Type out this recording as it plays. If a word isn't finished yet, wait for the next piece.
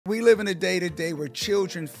we live in a day today where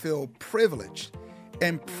children feel privileged,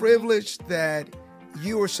 and privileged that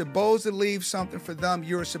you are supposed to leave something for them.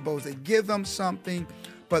 You're supposed to give them something.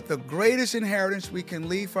 But the greatest inheritance we can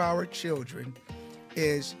leave for our children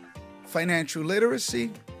is financial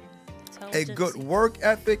literacy, a good work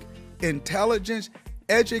ethic, intelligence,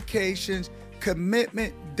 education,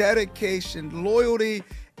 commitment, dedication, loyalty,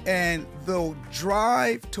 and the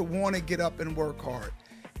drive to want to get up and work hard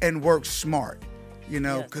and work smart. You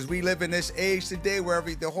know, because we live in this age today where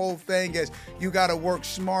the whole thing is you got to work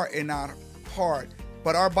smart and not hard.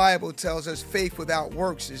 But our Bible tells us faith without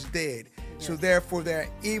works is dead. Yes. So therefore,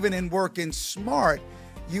 even in working smart,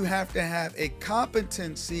 you have to have a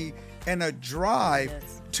competency and a drive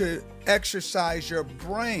to exercise your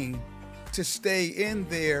brain to stay in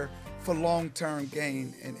there for long-term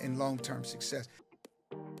gain and long-term success.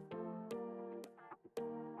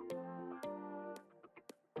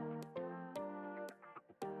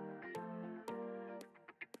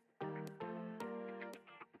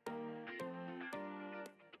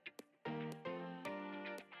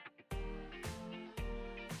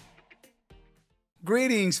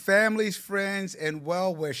 Greetings, families, friends, and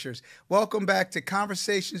well-wishers. Welcome back to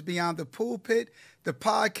Conversations Beyond the Pulpit, the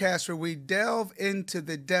podcast where we delve into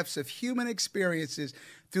the depths of human experiences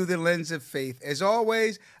through the lens of faith. As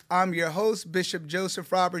always, I'm your host, Bishop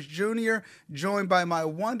Joseph Roberts Jr., joined by my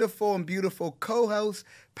wonderful and beautiful co-host,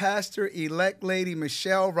 Pastor-elect Lady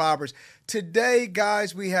Michelle Roberts. Today,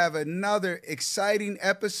 guys, we have another exciting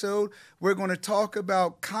episode. We're going to talk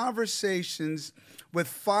about conversations with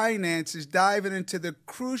finances, diving into the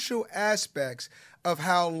crucial aspects of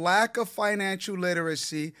how lack of financial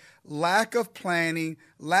literacy, lack of planning,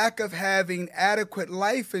 lack of having adequate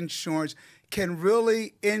life insurance can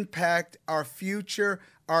really impact our future,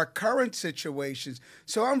 our current situations.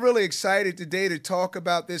 So I'm really excited today to talk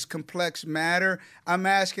about this complex matter. I'm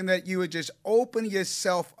asking that you would just open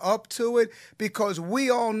yourself up to it, because we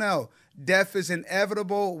all know death is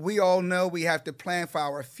inevitable. We all know we have to plan for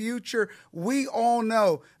our future. We all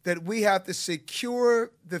know that we have to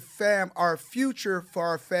secure our future for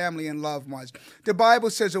our family and loved ones. The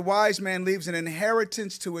Bible says a wise man leaves an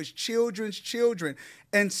inheritance to his children's children,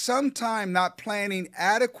 and sometime not planning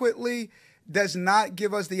adequately does not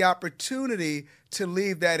give us the opportunity to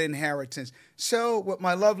leave that inheritance. So with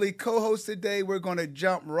my lovely co-host today, we're going to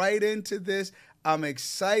jump right into this. I'm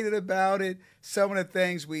excited about it. Some of the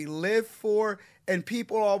things we live for. And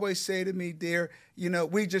people always say to me, dear,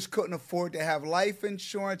 we just couldn't afford to have life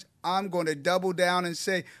insurance. I'm going to double down and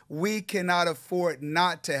say we cannot afford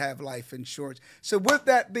not to have life insurance. So with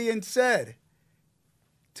that being said,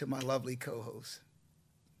 to my lovely co-host.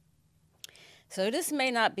 So this may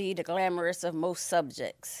not be the glamorous of most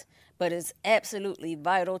subjects, but it's absolutely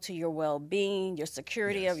vital to your well-being, your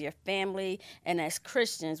security of your family. And as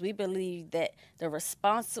Christians, we believe that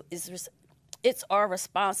it's our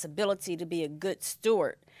responsibility to be a good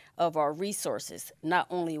steward of our resources, not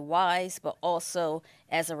only wise, but also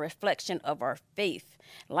as a reflection of our faith.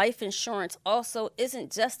 Life insurance also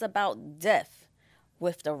isn't just about death.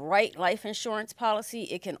 With the right life insurance policy,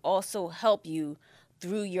 it can also help you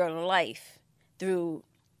through your life, through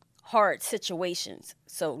hard situations.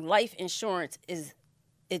 So life insurance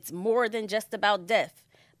it's more than just about death,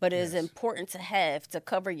 but it is important to have to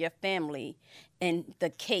cover your family in the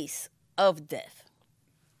case of death.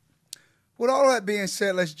 With all that being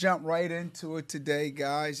said, let's jump right into it today,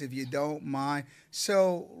 guys, if you don't mind.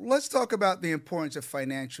 So let's talk about the importance of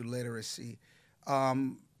financial literacy.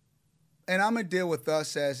 And I'm going to deal with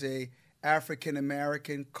us as a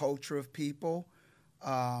African-American culture of people.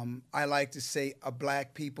 I like to say a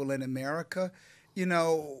black people in America.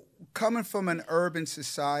 Coming from an urban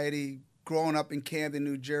society, growing up in Camden,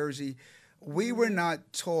 New Jersey, we were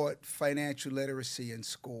not taught financial literacy in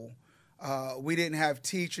school. We didn't have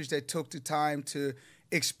teachers that took the time to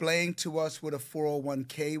explain to us what a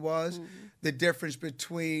 401k was, the difference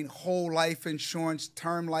between whole life insurance,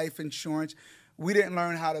 term life insurance. We didn't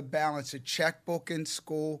learn how to balance a checkbook in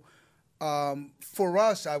school. For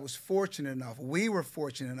us, we were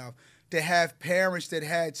fortunate enough to have parents that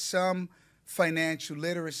had some financial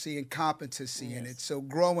literacy and competency in it. So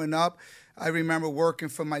growing up, I remember working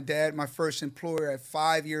for my dad, my first employer, at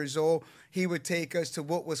 5 years old. He would take us to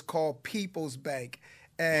what was called People's Bank.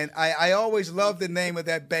 And I always loved the name of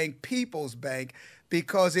that bank, People's Bank,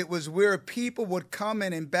 because it was where people would come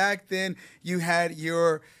in. And back then, you had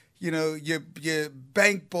your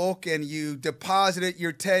bank book, and you deposited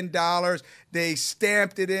your $10. They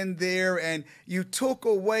stamped it in there, and you took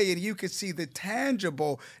away, and you could see the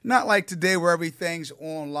tangible, not like today where everything's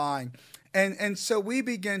online. And so we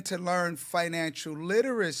began to learn financial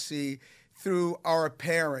literacy through our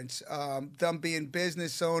parents, them being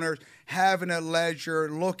business owners, having a ledger,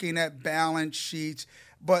 looking at balance sheets.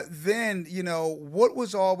 But then, what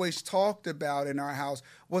was always talked about in our house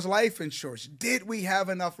was life insurance. Did we have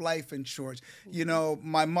enough life insurance?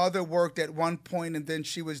 My mother worked at one point and then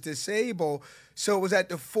she was disabled. So it was at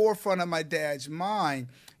the forefront of my dad's mind.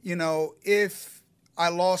 If I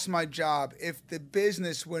lost my job, if the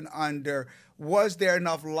business went under, was there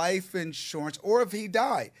enough life insurance, or if he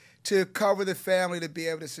died, to cover the family to be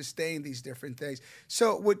able to sustain these different things?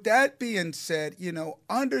 So with that being said,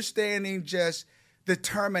 understanding just the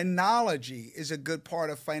terminology is a good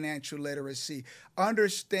part of financial literacy.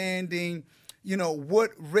 Understanding,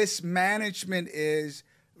 what risk management is,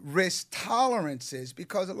 risk tolerance is,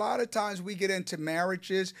 because a lot of times we get into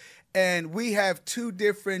marriages and we have two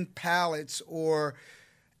different palettes or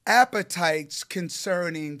appetites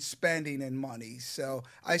concerning spending and money. So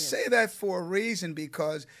I say that for a reason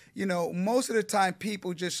because, most of the time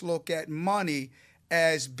people just look at money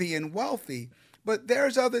as being wealthy. But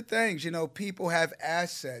there's other things, people have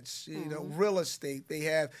assets, real estate, they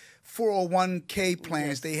have 401k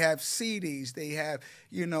plans, they have CDs, they have,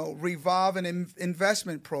 revolving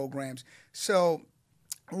investment programs. So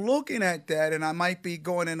looking at that, and I might be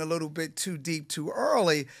going in a little bit too deep too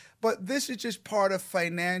early, but this is just part of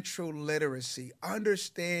financial literacy,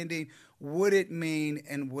 understanding what it means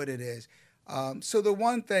and what it is. So the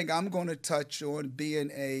one thing I'm going to touch on, being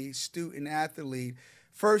a student athlete,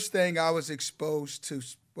 first thing I was exposed to,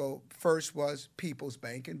 first was people's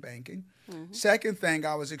banking. Mm-hmm. Second thing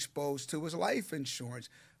I was exposed to was life insurance.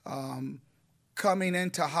 Coming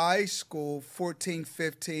into high school, 14,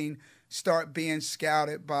 15, start being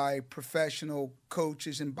scouted by professional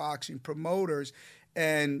coaches and boxing promoters.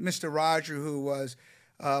 And Mr. Roger, who was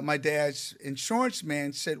my dad's insurance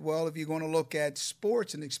man, said, well, if you're going to look at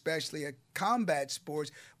sports, and especially at combat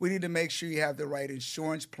sports, we need to make sure you have the right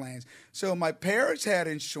insurance plans. So my parents had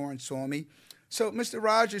insurance on me. So Mr.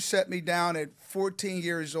 Rogers set me down at 14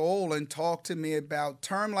 years old and talked to me about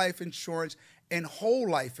term life insurance and whole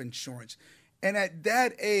life insurance. And at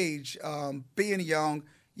that age, being young,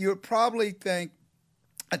 you would probably think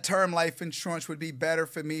a term life insurance would be better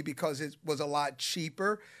for me because it was a lot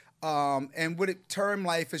cheaper. And term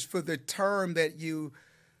life is for the term that you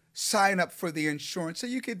sign up for the insurance. So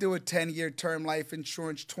you could do a 10-year term life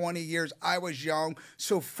insurance, 20 years. I was young,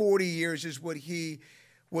 so 40 years is what he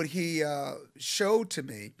showed to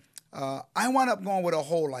me. I wound up going with a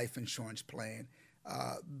whole life insurance plan.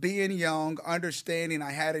 Being young, understanding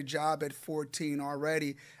I had a job at 14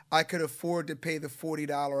 already, I could afford to pay the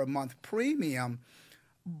 $40 a month premium.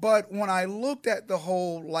 But when I looked at the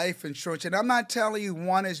whole life insurance, and I'm not telling you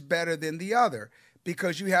one is better than the other,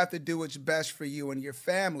 because you have to do what's best for you and your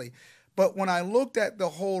family. But when I looked at the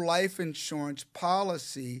whole life insurance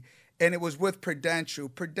policy, and it was with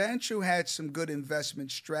Prudential had some good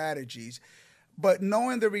investment strategies. But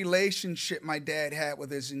knowing the relationship my dad had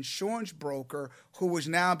with his insurance broker, who was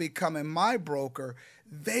now becoming my broker,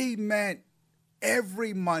 they met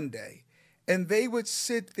every Monday. And they would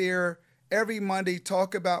sit there every Monday,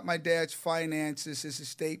 talk about my dad's finances, his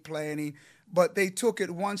estate planning, but they took it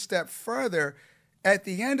one step further. At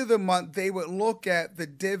the end of the month, they would look at the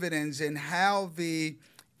dividends and how the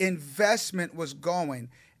investment was going.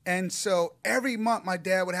 And so every month, my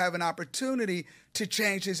dad would have an opportunity to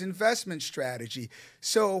change his investment strategy.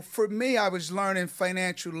 So for me, I was learning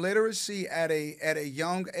financial literacy at a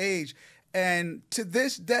young age. And to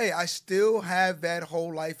this day, I still have that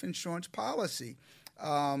whole life insurance policy.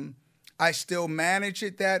 I still manage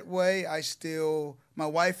it that way. My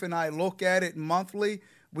wife and I look at it monthly.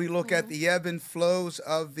 We look at the ebb and flows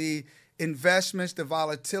of the investments, the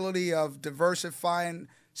volatility of diversifying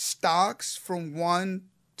stocks from one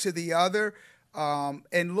to the other,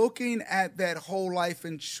 and looking at that whole life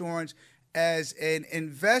insurance as an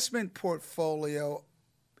investment portfolio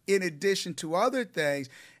in addition to other things.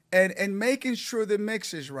 And making sure the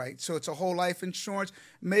mix is right. So it's a whole life insurance,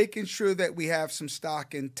 making sure that we have some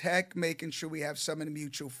stock in tech, making sure we have some in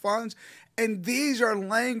mutual funds. And these are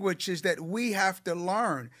languages that we have to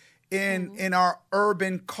learn in our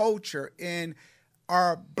urban culture, in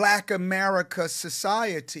our Black America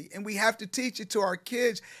society. And we have to teach it to our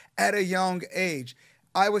kids at a young age.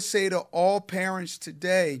 I would say to all parents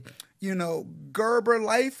today, Gerber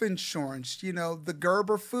Life Insurance, the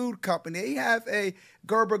Gerber Food Company, they have a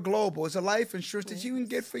Gerber Global. It's a life insurance that you can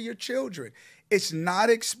get for your children. It's not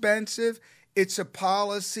expensive. It's a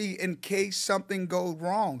policy in case something goes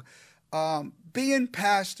wrong. Being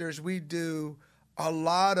pastors, we do a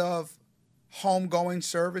lot of homegoing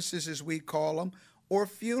services, as we call them, or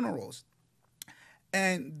funerals.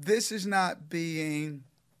 And this is not being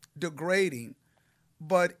degrading.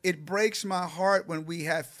 But it breaks my heart when we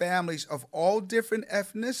have families of all different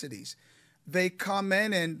ethnicities. They come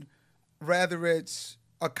in, and whether it's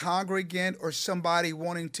a congregant or somebody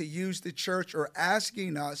wanting to use the church or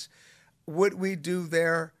asking us, would we do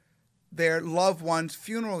their loved one's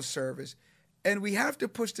funeral service? And we have to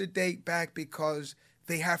push the date back because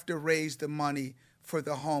they have to raise the money for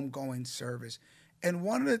the homegoing service. And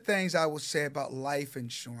one of the things I will say about life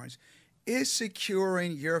insurance is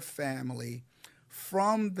securing your family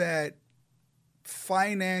from that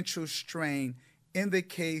financial strain in the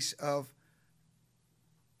case of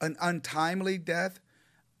an untimely death.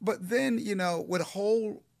 But then, with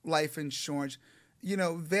whole life insurance,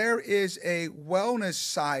 there is a wellness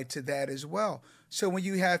side to that as well. So when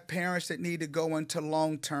you have parents that need to go into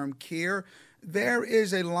long-term care, there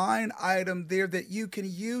is a line item there that you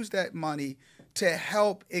can use that money to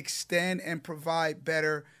help extend and provide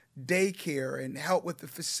better daycare and help with the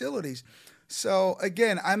facilities. So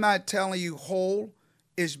again, I'm not telling you whole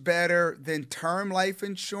is better than term life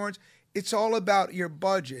insurance. It's all about your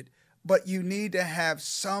budget, but you need to have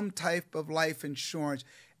some type of life insurance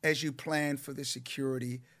as you plan for the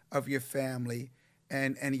security of your family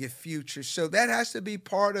and your future. So that has to be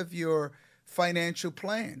part of your financial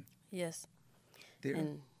plan. Yes. Dear.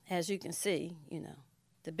 And as you can see,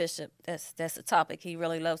 the bishop, that's a topic he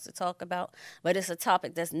really loves to talk about, but it's a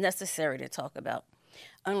topic that's necessary to talk about.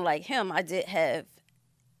 Unlike him, I did have,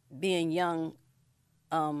 being young,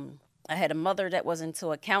 I had a mother that was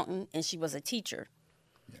into accounting, and she was a teacher.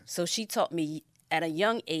 Yes. So she taught me at a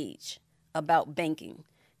young age about banking.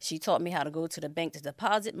 She taught me how to go to the bank to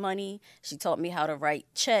deposit money. She taught me how to write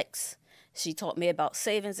checks. She taught me about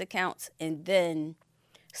savings accounts. And then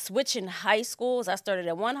switching high schools, I started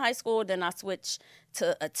at one high school, then I switched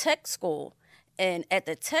to a tech school. And at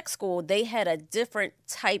the tech school, they had a different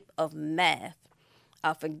type of math.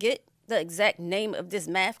 I forget the exact name of this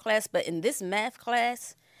math class, but in this math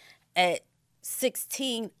class, at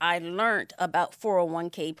 16, I learned about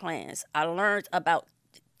 401k plans. I learned about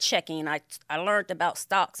checking. I learned about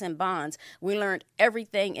stocks and bonds. We learned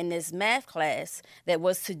everything in this math class that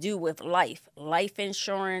was to do with life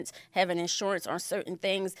insurance, having insurance on certain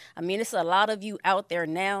things. I mean, it's a lot of you out there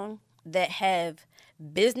now that have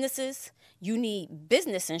businesses. You need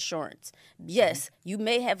business insurance. Yes, you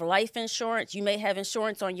may have life insurance. You may have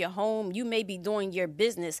insurance on your home. You may be doing your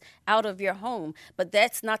business out of your home, but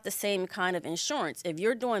that's not the same kind of insurance. If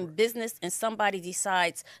you're doing business and somebody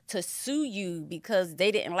decides to sue you because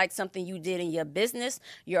they didn't like something you did in your business,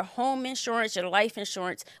 your home insurance, your life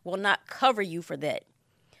insurance will not cover you for that.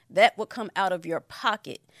 That will come out of your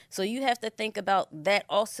pocket. So you have to think about that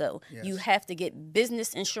also. Yes. You have to get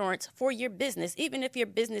business insurance for your business, even if your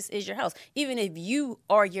business is your house. Even if you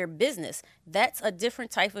are your business, that's a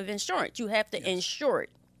different type of insurance. You have to insure it.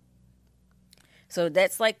 So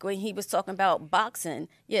that's like when he was talking about boxing.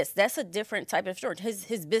 Yes, that's a different type of insurance.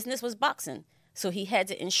 His business was boxing, so he had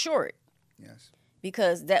to insure it. Yes.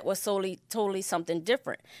 Because that was totally something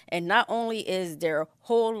different. And not only is there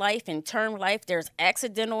whole life and term life, there's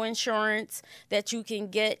accidental insurance that you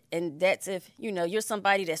can get. And that's if, you're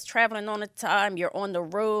somebody that's traveling on the time, you're on the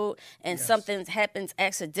road, and something happens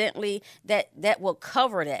accidentally, that will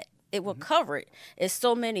cover that. It will cover it. It's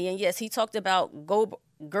so many. And yes, he talked about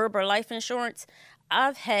Gerber life insurance.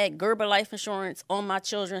 I've had Gerber life insurance on my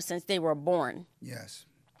children since they were born. Yes.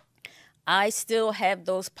 I still have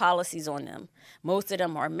those policies on them. Most of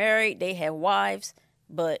them are married. They have wives,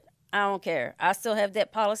 but I don't care. I still have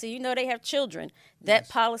that policy. They have children. That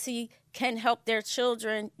policy can help their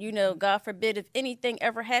children, God forbid, if anything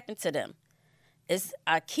ever happened to them.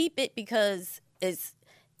 I keep it because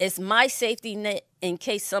it's my safety net in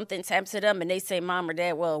case something's happened to them and they say, Mom or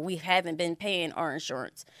Dad, well, we haven't been paying our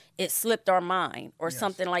insurance. It slipped our mind or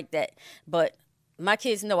something like that. But my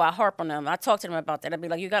kids know I harp on them. I talk to them about that. I'd be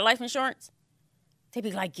like, you got life insurance? They'd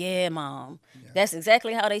be like, yeah, Mom. Yeah. That's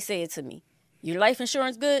exactly how they say it to me. Your life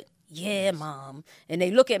insurance good? Yeah, Mom. And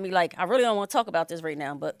they look at me like, I really don't want to talk about this right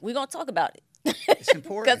now, but we're going to talk about it. It's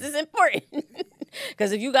important. Because it's important.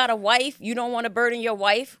 Because if you got a wife, you don't want to burden your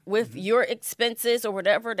wife with your expenses or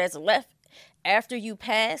whatever that's left after you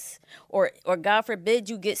pass, or God forbid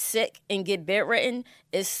you get sick and get bedridden.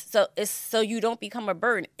 It's so you don't become a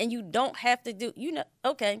burden, and you don't have to do.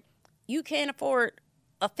 Okay, you can't afford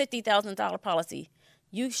a $50,000 policy.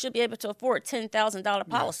 You should be able to afford $10,000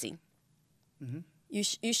 policy. Yes. Mm-hmm.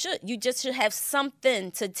 You should. You just should have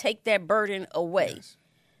something to take that burden away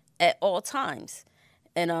at all times.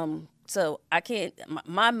 And so I can't.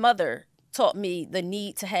 My mother taught me the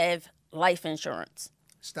need to have life insurance.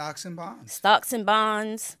 Stocks and bonds. Stocks and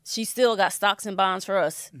bonds. She still got stocks and bonds for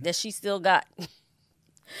us that she still got.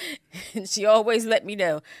 And she always let me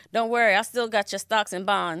know, don't worry, I still got your stocks and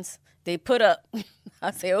bonds. They put up.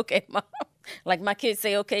 I say, okay, Mom. Like my kids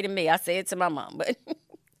say okay to me. I say it to my mom.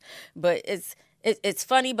 But it's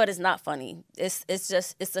funny, but it's not funny. It's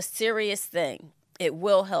a serious thing. It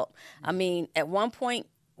will help. I mean, at one point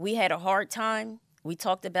we had a hard time. We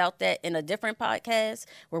talked about that in a different podcast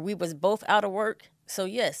where we was both out of work. So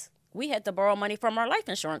yes, we had to borrow money from our life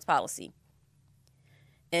insurance policy.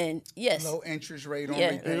 And yes, low interest rate on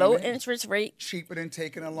repayment. Low interest rate, cheaper than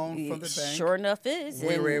taking a loan from the bank. Sure enough is.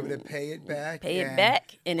 We were able to pay it back.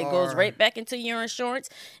 And it goes right back into your insurance.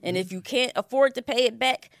 And if you can't afford to pay it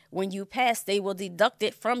back, when you pass, they will deduct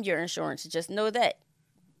it from your insurance. Just know that.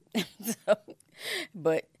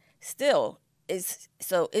 But still, it's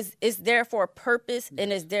there for a purpose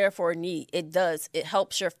and it's there for a need. It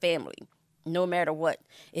helps your family. No matter what.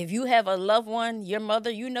 If you have a loved one, your mother,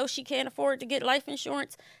 you know she can't afford to get life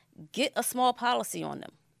insurance, get a small policy on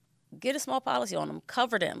them. Get a small policy on them.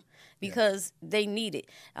 Cover them because they need it.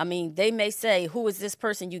 I mean, they may say, who is this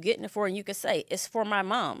person you getting it for? And you can say, it's for my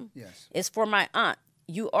mom. Yes. It's for my aunt.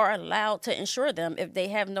 You are allowed to insure them if they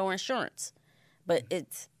have no insurance. But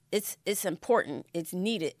it's important. It's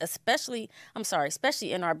needed, especially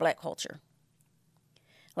in our Black culture.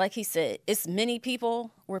 Like he said, it's many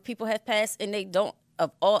people where people have passed and they don't,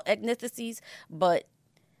 of all ethnicities, but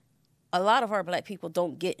a lot of our Black people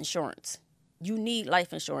don't get insurance. You need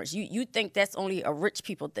life insurance. You think that's only a rich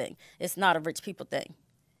people thing. It's not a rich people thing.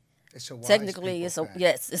 It's a wise Technically, people thing.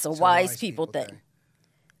 it's a wise people thing.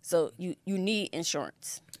 So you need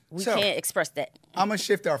insurance. We can't express that. I'm going to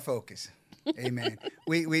shift our focus. Amen.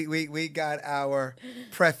 We got our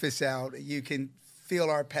preface out. You can feel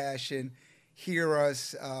our passion. Hear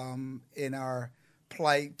us in our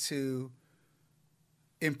plight to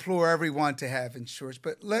implore everyone to have insurance.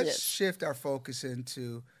 But let's shift our focus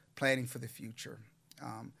into planning for the future.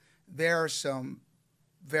 There are some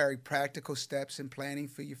very practical steps in planning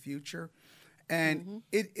for your future. And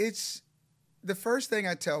it's the first thing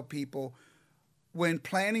I tell people when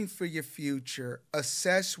planning for your future,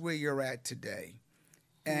 assess where you're at today.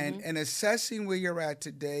 And assessing where you're at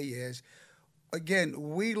today is, again,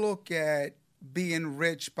 we look at being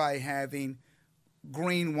rich by having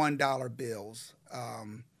green $1 bills.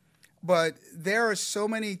 But there are so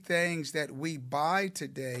many things that we buy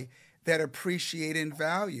today that appreciate in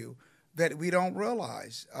value that we don't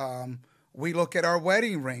realize. We look at our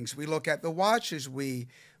wedding rings. We look at the watches we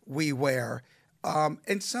wear.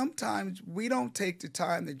 And sometimes we don't take the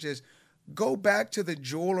time to just go back to the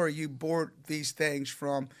jeweler you bought these things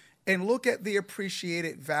from and look at the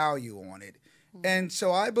appreciated value on it. And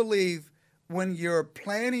so I believe when you're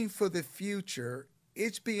planning for the future,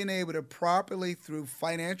 it's being able to properly, through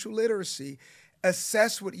financial literacy,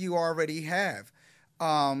 assess what you already have.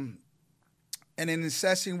 And in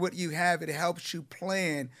assessing what you have, it helps you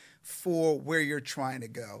plan for where you're trying to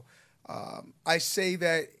go. I say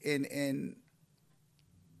that in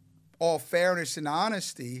all fairness and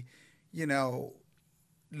honesty,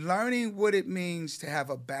 learning what it means to have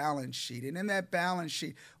a balance sheet. And in that balance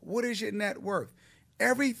sheet, what is your net worth?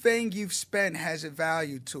 Everything you've spent has a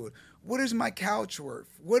value to it. What is my couch worth?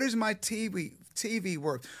 What is my TV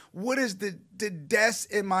worth? What is the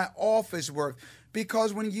desk in my office worth?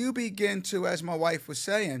 Because when you begin to, as my wife was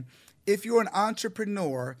saying, if you're an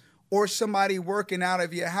entrepreneur or somebody working out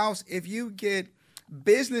of your house, if you get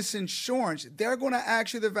business insurance, they're going to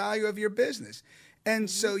ask you the value of your business. And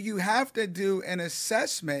so you have to do an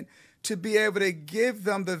assessment to be able to give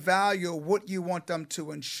them the value of what you want them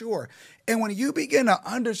to insure. And when you begin to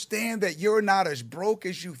understand that you're not as broke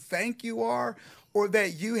as you think you are, or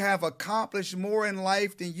that you have accomplished more in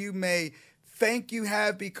life than you may think you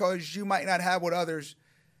have because you might not have what others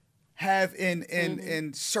have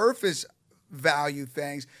in surface value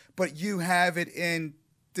things, but you have it in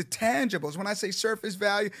the tangibles. When I say surface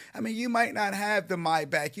value, I mean, you might not have the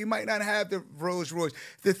Maybach, you might not have the Rolls Royce,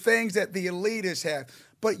 the things that the elitists have,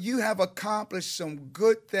 but you have accomplished some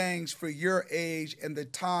good things for your age and the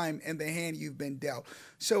time and the hand you've been dealt.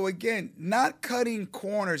 So again, not cutting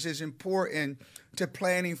corners is important to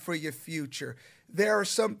planning for your future. There are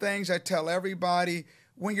some things I tell everybody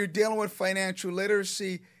when you're dealing with financial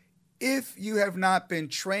literacy. If you have not been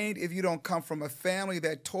trained, if you don't come from a family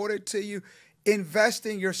that taught it to you, invest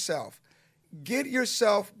in yourself. Get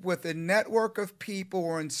yourself with a network of people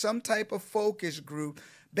or in some type of focus group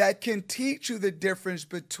that can teach you the difference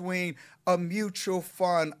between a mutual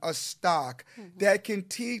fund, a stock, that can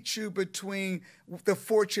teach you between the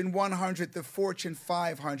Fortune 100, the Fortune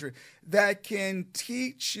 500, that can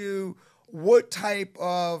teach you what type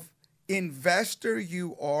of investor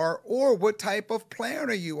you are or what type of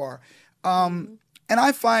planner you are. And And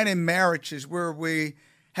I find in marriages where we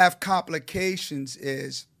have complications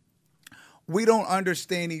is we don't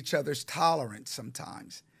understand each other's tolerance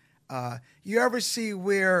sometimes. You ever see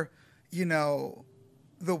where,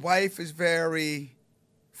 the wife is very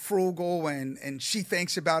frugal and she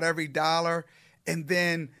thinks about every dollar, and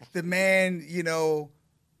then the man,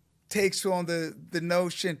 takes on the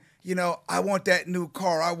notion, I want that new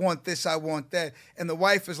car. I want this. I want that. And the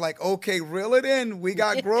wife is like, okay, reel it in. We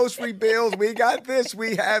got grocery bills. We got this.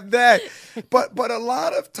 We have that. But a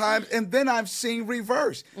lot of times, and then I've seen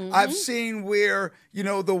reverse. Mm-hmm. I've seen where,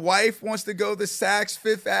 the wife wants to go to Saks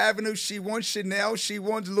Fifth Avenue. She wants Chanel. She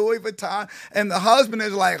wants Louis Vuitton. And the husband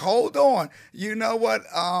is like, hold on. You know what?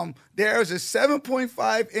 There's a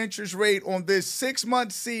 7.5 interest rate on this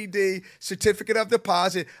 6-month CD, certificate of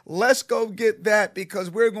deposit. Let's go get that because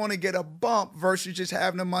we're going to get a bump versus just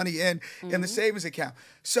having the money in the savings account.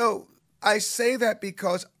 So I say that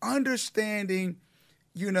because understanding,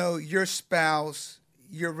 your spouse,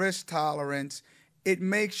 your risk tolerance, it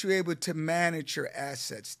makes you able to manage your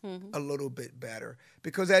assets a little bit better.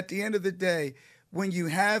 Because at the end of the day, when you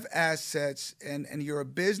have assets and you're a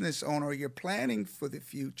business owner, you're planning for the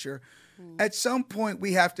future, at some point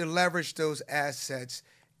we have to leverage those assets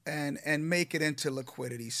and make it into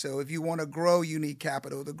liquidity. So if you want to grow, you need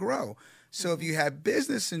capital to grow. So if you have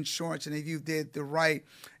business insurance and if you did the right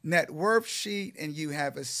net worth sheet and you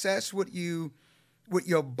have assessed what your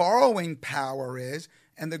borrowing power is,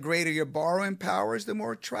 and the greater your borrowing power is, the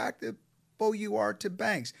more attractive you are to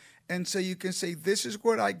banks. And so you can say, this is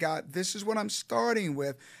what I got. This is what I'm starting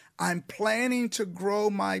with. I'm planning to grow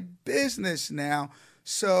my business now.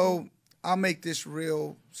 So I'll make this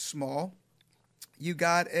real small. You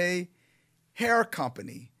got a hair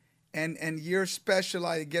company and you're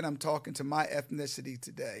specialized. Again, I'm talking to my ethnicity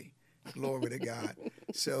today. Glory to God.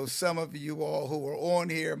 So some of you all who are on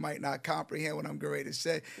here might not comprehend what I'm going ready to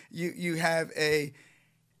say. You have a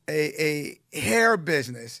hair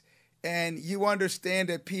business. And you understand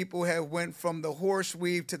that people have went from the horse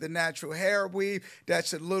weave to the natural hair weave.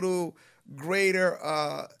 That's a little greater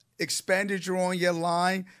expenditure on your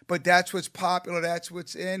line, but that's what's popular. That's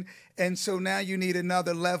what's in. And so now you need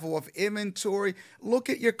another level of inventory. Look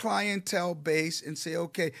at your clientele base and say,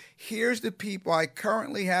 okay, here's the people I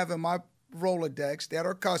currently have in my Rolodex that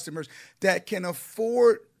are customers that can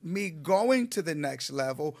afford me going to the next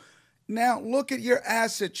level. Now, look at your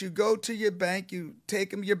assets. You go to your bank, you take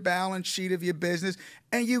them your balance sheet of your business,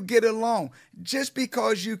 and you get a loan. Just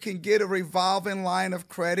because you can get a revolving line of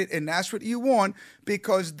credit, and that's what you want,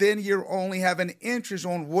 because then you only have an interest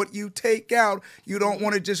on what you take out. You don't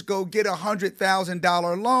want to just go get a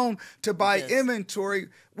 $100,000 loan to buy inventory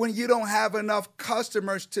when you don't have enough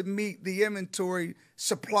customers to meet the inventory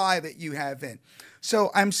supply that you have in.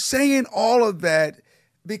 So I'm saying all of that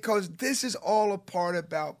because this is all a part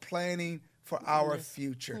about planning for our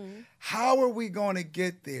future. How are we going to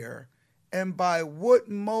get there? And by what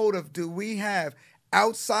motive do we have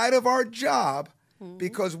outside of our job?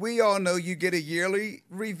 Because we all know you get a yearly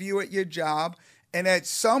review at your job. And at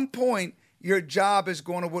some point, your job is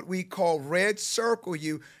going to what we call red circle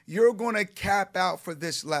you. You're going to cap out for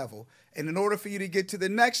this level. And in order for you to get to the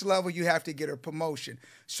next level, you have to get a promotion.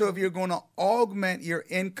 So if you're going to augment your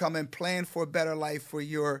income and plan for a better life for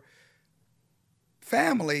your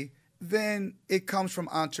family, then it comes from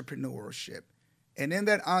entrepreneurship. And in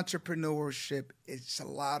that entrepreneurship, it's a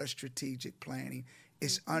lot of strategic planning.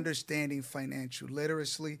 It's understanding financial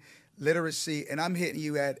literacy. And I'm hitting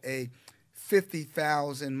you at a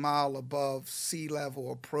 50,000 mile above sea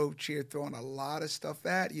level approach here, throwing a lot of stuff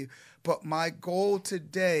at you. But my goal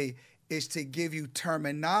today is to give you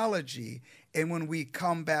terminology. And when we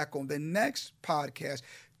come back on the next podcast,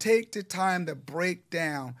 take the time to break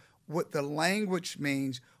down what the language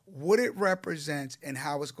means, what it represents, and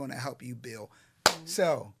how it's going to help you build.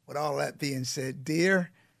 So with all that being said,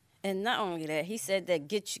 dear. And not only that, he said that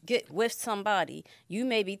get with somebody. You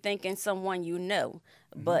may be thinking someone you know,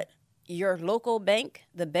 but your local bank,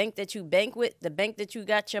 the bank that you bank with, the bank that you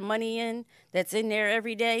got your money in, that's in there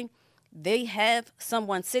every day, they have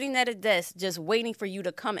someone sitting at a desk just waiting for you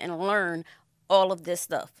to come and learn all of this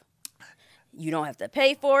stuff. You don't have to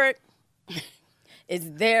pay for it. It's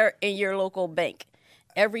there in your local bank.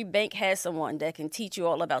 Every bank has someone that can teach you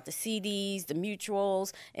all about the CDs, the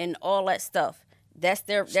mutuals, and all that stuff. That's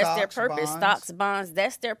their purpose. Bonds. Stocks, bonds,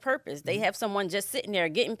 that's their purpose. They have someone just sitting there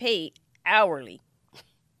getting paid hourly,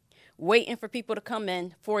 waiting for people to come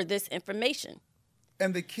in for this information.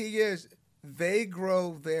 And the key is they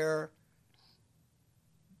grow their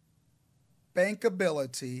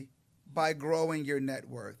bankability by growing your net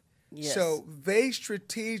worth. Yes. So they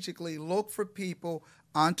strategically look for people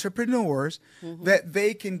entrepreneurs that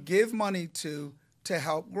they can give money to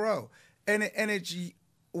help grow. And it's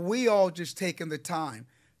we all just taking the time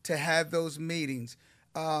to have those meetings.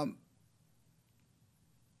 I'm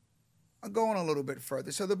going a little bit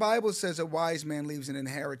further. So the Bible says a wise man leaves an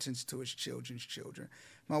inheritance to his children's children.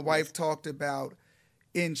 My wife talked about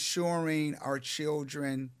ensuring our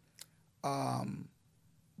children.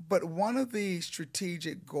 But one of the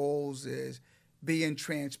strategic goals is being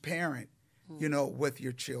transparent, with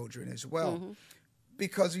your children as well.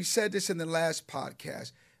 Because we said this in the last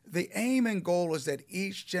podcast, the aim and goal is that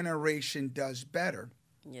each generation does better.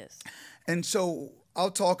 Yes. And so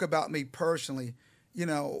I'll talk about me personally,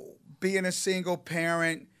 being a single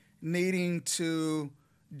parent, needing to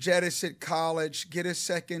jettison college, get a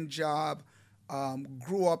second job,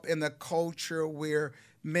 grew up in the culture where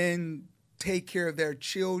men take care of their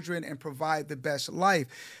children and provide the best life.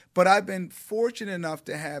 But I've been fortunate enough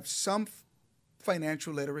to have some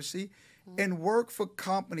financial literacy and work for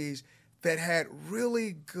companies that had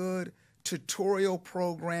really good tutorial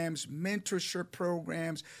programs, mentorship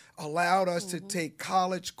programs, allowed us to take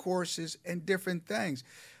college courses and different things.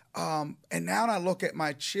 And now I look at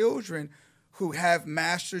my children who have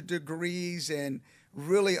master's degrees and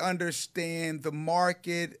really understand the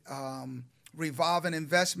market, revolving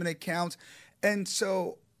investment accounts. And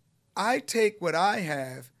so I take what I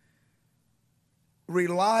have,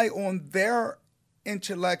 rely on their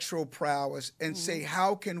intellectual prowess and say,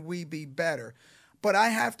 how can we be better? But I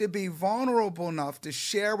have to be vulnerable enough to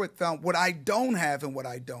share with them what I don't have and what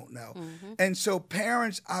I don't know. And so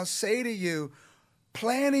parents, I'll say to you,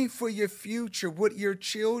 planning for your future with your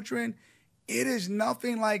children, it is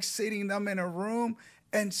nothing like sitting them in a room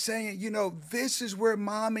and saying, this is where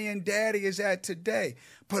mommy and daddy is at today.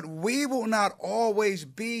 But we will not always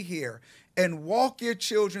be here. And walk your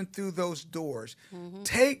children through those doors.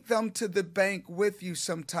 Take them to the bank with you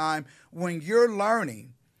sometime when you're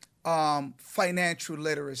learning financial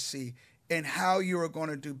literacy and how you are going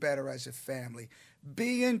to do better as a family.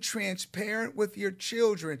 Being transparent with your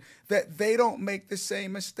children that they don't make the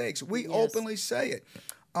same mistakes. We openly say it.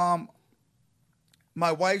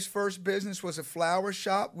 My wife's first business was a flower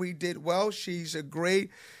shop. We did well. She's a great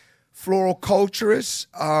floral culturist,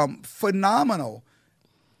 phenomenal.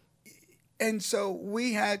 And so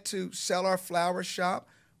we had to sell our flower shop.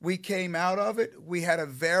 We came out of it. We had a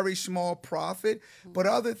very small profit, but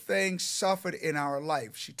other things suffered in our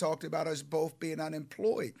life. She talked about us both being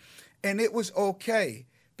unemployed. And it was okay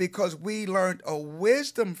because we learned a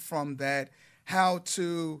wisdom from that, how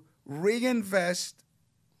to reinvest,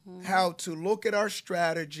 how to look at our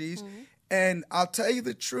strategies. And I'll tell you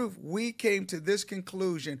the truth, we came to this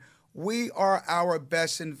conclusion. We are our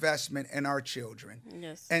best investment in our children.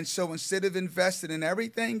 Yes. And so instead of investing in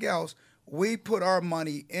everything else, we put our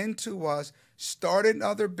money into us, started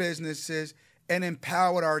other businesses, and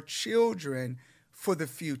empowered our children for the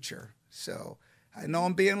future. So I know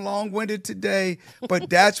I'm being long-winded today, but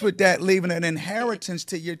that's what that leaving an inheritance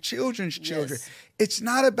to your children's children. Yes. It's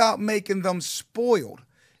not about making them spoiled.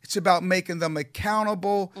 It's about making them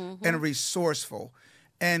accountable and resourceful.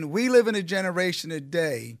 And we live in a generation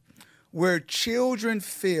today where children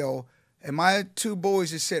feel, and my two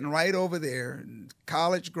boys are sitting right over there,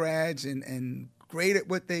 college grads and great at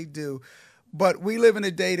what they do, but we live in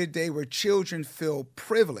a day-to-day where children feel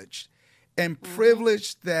privileged, and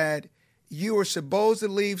privileged that you are supposed to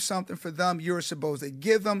leave something for them, you're supposed to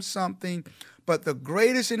give them something, but the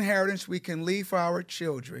greatest inheritance we can leave for our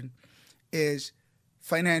children is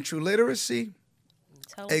financial literacy,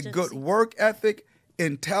 a good work ethic,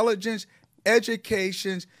 intelligence,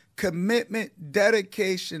 education, commitment,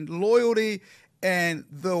 dedication, loyalty, and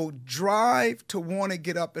the drive to want to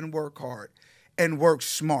get up and work hard and work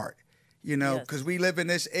smart, because we live in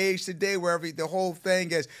this age today where the whole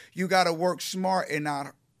thing is you got to work smart and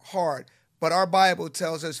not hard. But our Bible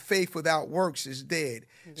tells us faith without works is dead.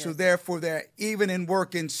 Yes. So therefore, even in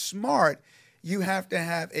working smart, you have to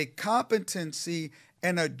have a competency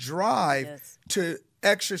and a drive to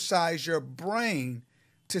exercise your brain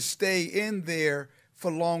to stay in there for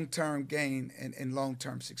long-term gain and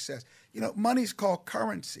long-term success. Money's called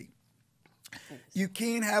currency. You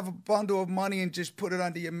can't have a bundle of money and just put it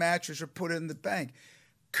under your mattress or put it in the bank.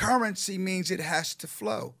 Currency means it has to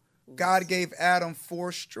flow. God gave Adam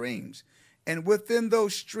 4 streams. And within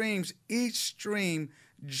those streams, each stream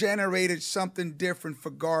generated something different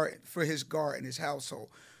for his garden, his household.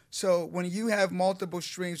 So when you have multiple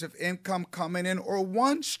streams of income coming in or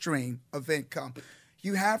one stream of income,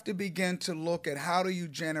 you have to begin to look at how do you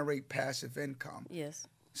generate passive income. Yes.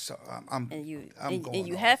 So And you I'm going and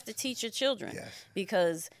you off. have to teach your children, Yes.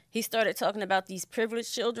 because he started talking about these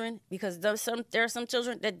privileged children, because there are some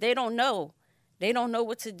children that they don't know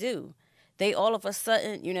what to do. They all of a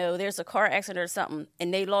sudden, there's a car accident or something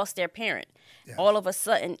and they lost their parent. Yes. All of a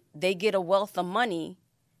sudden they get a wealth of money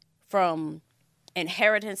from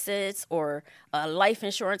inheritances or a life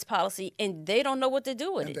insurance policy, and they don't know what to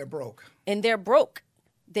do with And it. they're broke. And they're broke.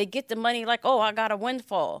 They get the money like, oh, I got a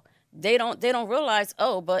windfall. They don't realize,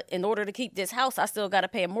 oh, but in order to keep this house, I still got to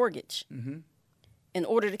pay a mortgage. Mm-hmm. In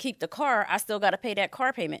order to keep the car, I still got to pay that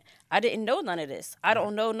car payment. I didn't know none of this. I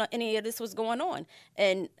don't know any of this was going on.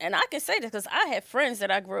 And I can say this because I had friends that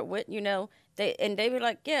I grew up with, they were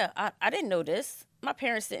like, yeah, I didn't know this. My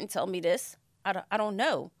parents didn't tell me this. I don't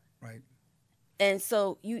know. Right. And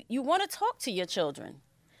so you want to talk to your children.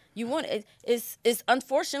 You want it's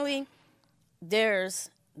unfortunately there's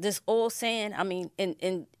this old saying. I mean,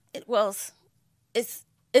 it's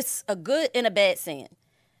a good and a bad saying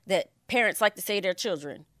that parents like to say to their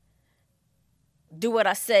children, "Do what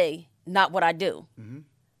I say, not what I do." Mm-hmm.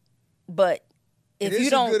 But if you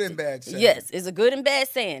don't, it's a good and bad saying. Yes, it's a good and bad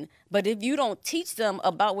saying. But if you don't teach them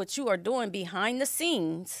about what you are doing behind the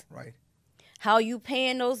scenes, right, how you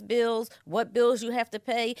paying those bills, what bills you have to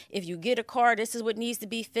pay. If you get a car, this is what needs to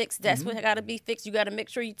be fixed. That's what got to be fixed. You got to make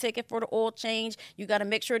sure you take it for the oil change. You got to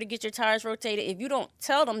make sure to get your tires rotated. If you don't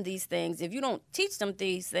tell them these things, if you don't teach them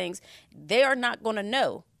these things, they are not going to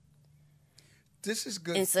know. This is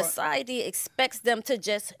good. And society expects them to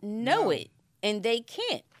just know it, and they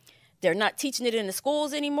can't. They're not teaching it in the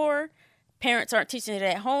schools anymore. Parents aren't teaching it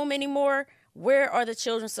at home anymore. Where are the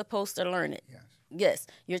children supposed to learn it? Yes. Yes,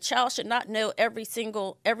 your child should not know everything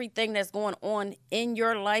that's going on in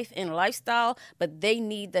your life and lifestyle, but they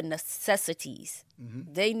need the necessities.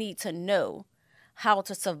 Mm-hmm. They need to know how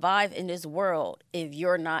to survive in this world if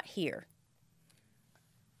you're not here.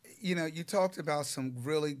 You talked about some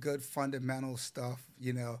really good fundamental stuff.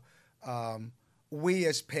 We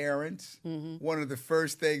as parents, one of the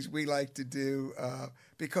first things we like to do,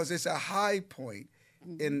 because it's a high point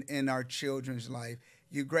in our children's life.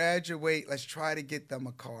 You graduate, let's try to get them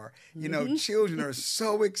a car. Children are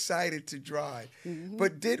so excited to drive. Mm-hmm.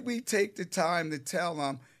 But did we take the time to tell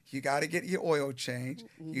them, you got to get your oil changed.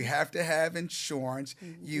 Mm-hmm. You have to have insurance.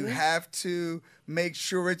 Mm-hmm. You have to make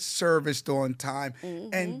sure it's serviced on time.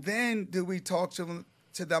 Mm-hmm. And then do we talk to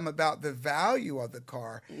them about the value of the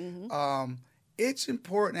car? Mm-hmm. It's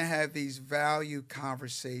important to have these value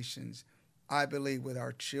conversations, I believe, with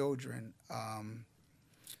our children.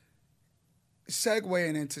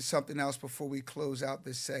 Segueing into something else before we close out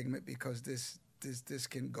this segment, because this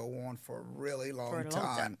can go on for a really long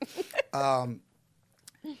time.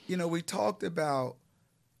 We talked about,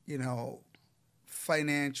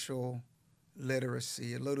 financial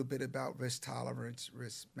literacy, a little bit about risk tolerance,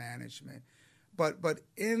 risk management. But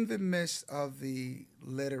in the midst of the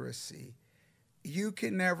literacy, you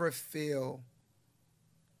can never feel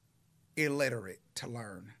illiterate to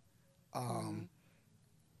learn.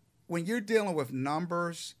 When you're dealing with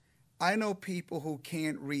numbers, I know people who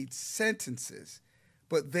can't read sentences,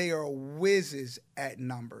 but they are whizzes at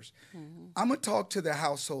numbers. Mm-hmm. I'm going to talk to the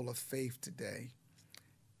household of faith today,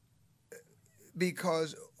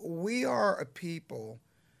 because we are a people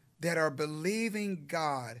that are believing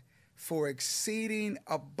God for exceeding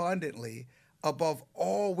abundantly above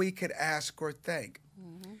all we could ask or think.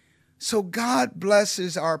 Mm-hmm. So God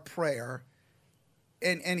blesses our prayer,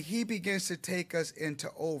 and he begins to take us into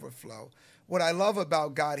overflow. What I love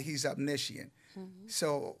about God, he's omniscient. Mm-hmm.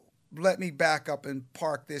 So let me back up and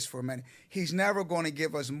park this for a minute. He's never going to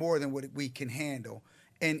give us more than what we can handle.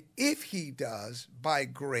 And if he does, by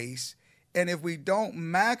grace, and if we don't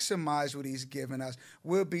maximize what he's given us,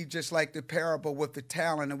 we'll be just like the parable with the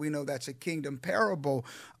talent, and we know that's a kingdom parable,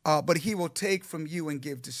 but he will take from you and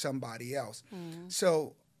give to somebody else. Mm-hmm.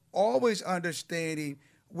 So always understanding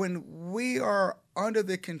when we are under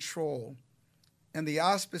the control and the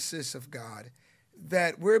auspices of God,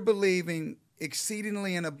 that we're believing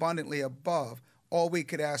exceedingly and abundantly above all we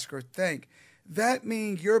could ask or think, that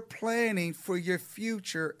means your planning for your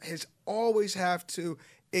future has always have to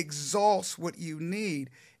exhaust what you need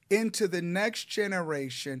into the next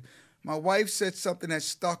generation. My wife said something that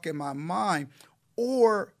stuck in my mind,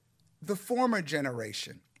 or the former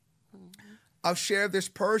generation. Mm-hmm. I'll share this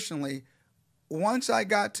personally. Once I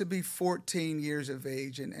got to be 14 years of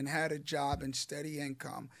age and had a job and steady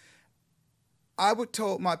income, I would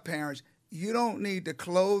told my parents, you don't need to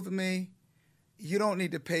clothe me. You don't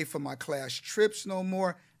need to pay for my class trips no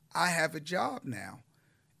more. I have a job now.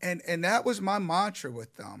 And that was my mantra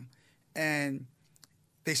with them. And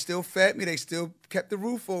They still fed me. They still kept the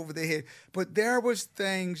roof over their head. But there was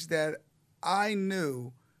things that I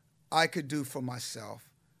knew I could do for myself.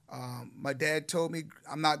 My dad told me,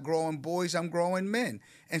 I'm not growing boys, I'm growing men.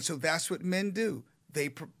 And so that's what men do. They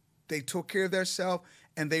took care of themselves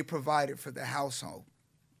and they provided for the household.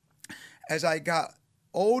 As I got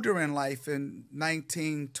older in life in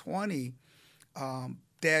 1920,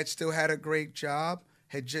 Dad still had a great job,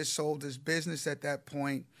 had just sold his business at that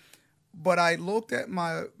point. But I looked at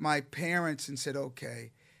my parents and said,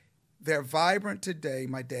 okay, they're vibrant today,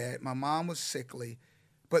 my dad. My mom was sickly,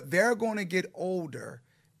 but they're going to get older,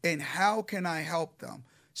 and how can I help them?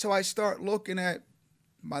 So I start looking at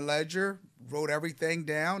my ledger, wrote everything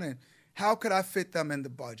down, and how could I fit them in the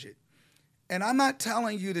budget? And I'm not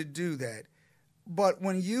telling you to do that, but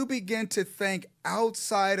when you begin to think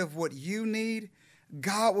outside of what you need,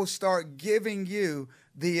 God will start giving you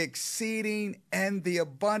the exceeding and the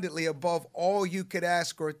abundantly above all you could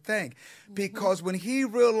ask or think. Because when he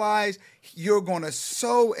realized you're going to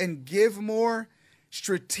sow and give more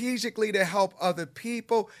strategically to help other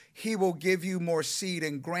people, he will give you more seed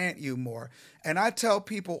and grant you more. And I tell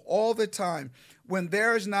people all the time, when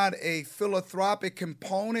there's not a philanthropic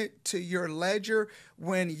component to your ledger,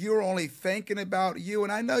 when you're only thinking about you,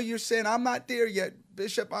 and I know you're saying, I'm not there yet,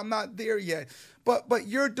 Bishop, I'm not there yet. But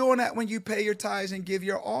you're doing that when you pay your tithes and give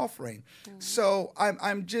your offering. So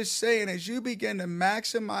I'm just saying, as you begin to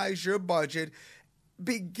maximize your budget,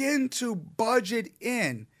 begin to budget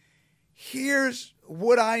in. Here's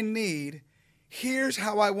what I need. Here's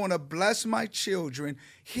how I want to bless my children.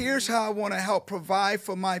 Here's how I want to help provide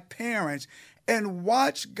for my parents. And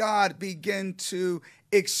watch God begin to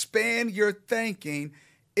expand your thinking,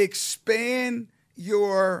 expand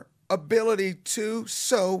your ability to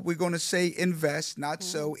sow. We're going to say invest, not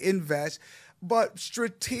sow, invest, but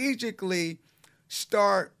strategically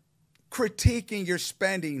start critiquing your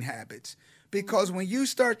spending habits. Because when you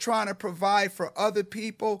start trying to provide for other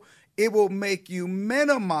people, it will make you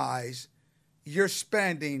minimize your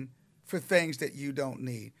spending for things that you don't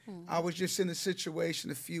need. I was just in a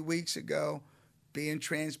situation a few weeks ago, being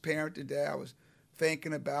transparent today. I was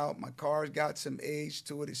thinking about my car's got some age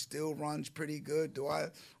to it. It still runs pretty good. Do I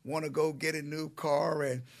want to go get a new car?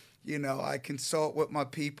 And, I consult with my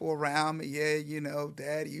people around me. Yeah,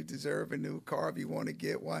 Daddy, you deserve a new car if you want to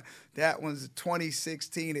get one. That one's a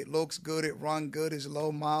 2016. It looks good. It runs good. It's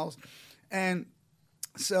low miles. And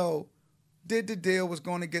so did the deal, was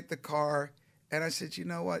going to get the car. And I said, you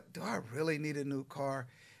know what? Do I really need a new car?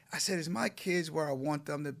 I said, is my kids where I want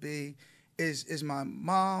them to be? Is my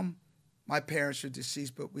mom, my parents are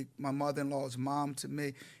deceased, but my mother-in-law is mom to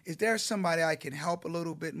me. Is there somebody I can help a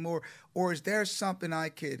little bit more? Or is there something I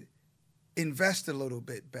could invest a little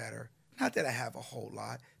bit better? Not that I have a whole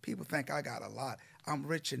lot. People think I got a lot. I'm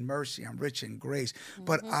rich in mercy. I'm rich in grace.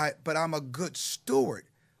 But I'm a good steward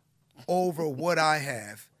over what I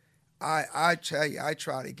have. I tell you, I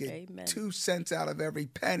try to get Amen. 2 cents out of every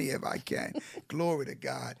penny if I can. Glory to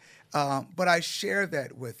God. But I share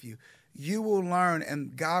that with you. You will learn,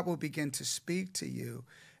 and God will begin to speak to you,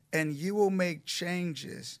 and you will make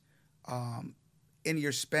changes in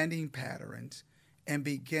your spending patterns and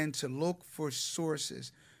begin to look for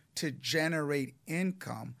sources to generate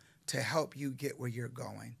income to help you get where you're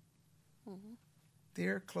going.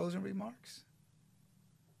 Dear, closing remarks?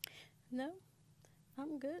 No,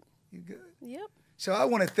 I'm good. You good? Yep. So I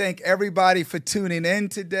want to thank everybody for tuning in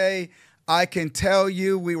today. I can tell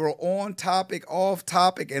you we were on topic, off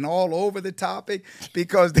topic, and all over the topic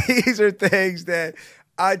because these are things that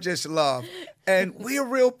I just love. And we're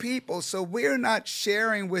real people, so we're not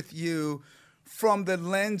sharing with you from the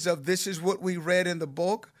lens of this is what we read in the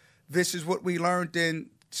book, this is what we learned in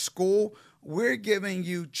school. We're giving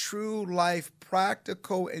you true life,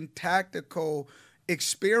 practical and tactical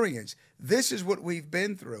experience. This is what we've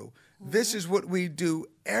been through. This is what we do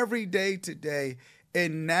every day today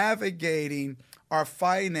in navigating our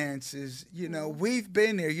finances. We've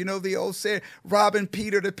been there. The old saying, robbing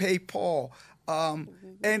Peter to pay Paul.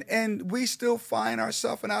 And we still find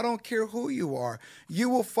ourselves, and I don't care who you are, you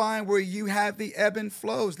will find where you have the ebb and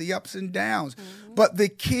flows, the ups and downs. But the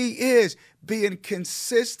key is being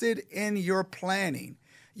consistent in your planning.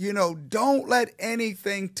 Don't let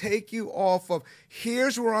anything take you off of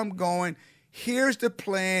here's where I'm going, here's the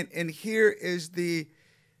plan, and here is the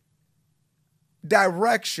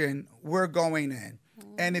direction we're going in.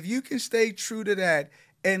 And if you can stay true to that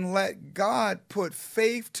and let God put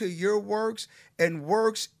faith to your works and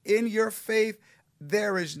works in your faith,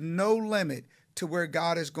 there is no limit to where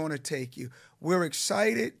God is going to take you. We're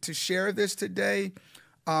excited to share this today.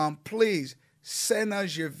 Please Send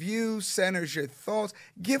us your views, send us your thoughts.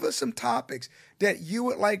 Give us some topics that you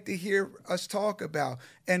would like to hear us talk about.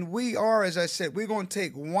 And we are, as I said, we're going to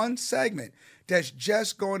take one segment that's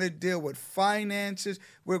just going to deal with finances.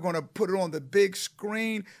 We're going to put it on the big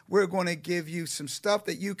screen. We're going to give you some stuff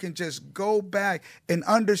that you can just go back and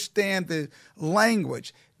understand the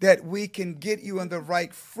language, that we can get you in the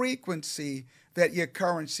right frequency, that your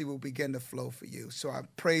currency will begin to flow for you. So I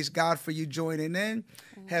praise God for you joining in.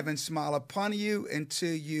 Heaven smile upon you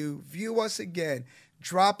until you view us again.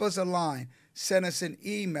 Drop us a line. Send us an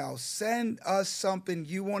email. Send us something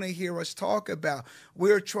you want to hear us talk about.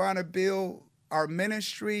 We're trying to build our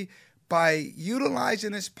ministry by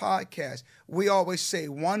utilizing this podcast. We always say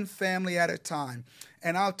one family at a time.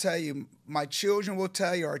 And I'll tell you, my children will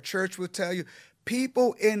tell you, our church will tell you,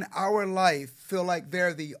 people in our life feel like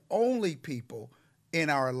they're the only people in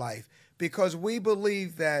our life, because we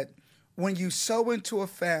believe that when you sow into a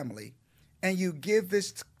family and you give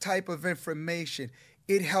this type of information,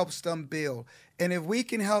 it helps them build. And if we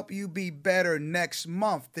can help you be better next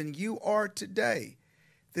month than you are today,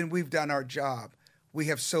 then we've done our job. We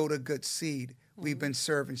have sowed a good seed. We've been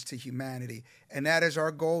servants to humanity. And that is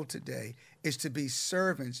our goal today, is to be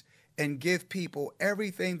servants and give people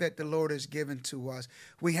everything that the Lord has given to us.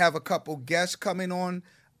 We have a couple guests coming on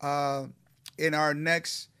in our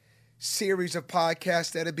next series of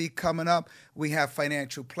podcasts that'll be coming up. We have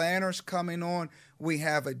financial planners coming on. We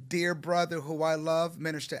have a dear brother who I love,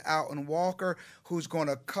 Minister Alton Walker, who's going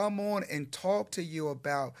to come on and talk to you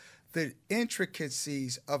about the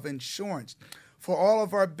intricacies of insurance. For all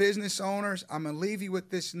of our business owners, I'm going to leave you with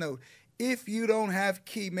this note. If you don't have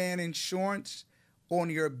Key Man Insurance on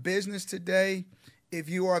your business today, if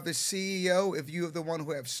you are the CEO, if you are the one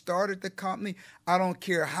who have started the company, I don't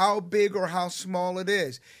care how big or how small it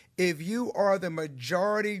is. If you are the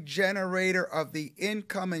majority generator of the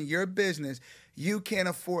income in your business, you can't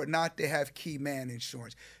afford not to have Key Man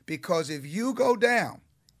Insurance. Because if you go down,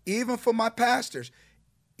 even for my pastors,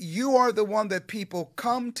 you are the one that people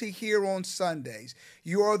come to hear on Sundays.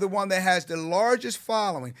 You are the one that has the largest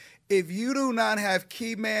following. If you do not have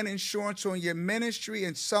Key Man Insurance on your ministry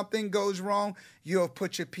and something goes wrong, you'll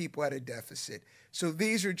put your people at a deficit. So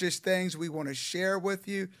these are just things we want to share with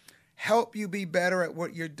you, help you be better at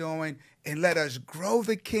what you're doing, and let us grow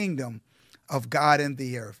the kingdom of God in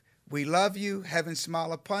the earth. We love you. Heaven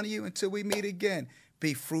smile upon you. Until we meet again,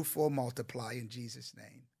 be fruitful, multiply in Jesus'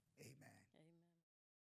 name.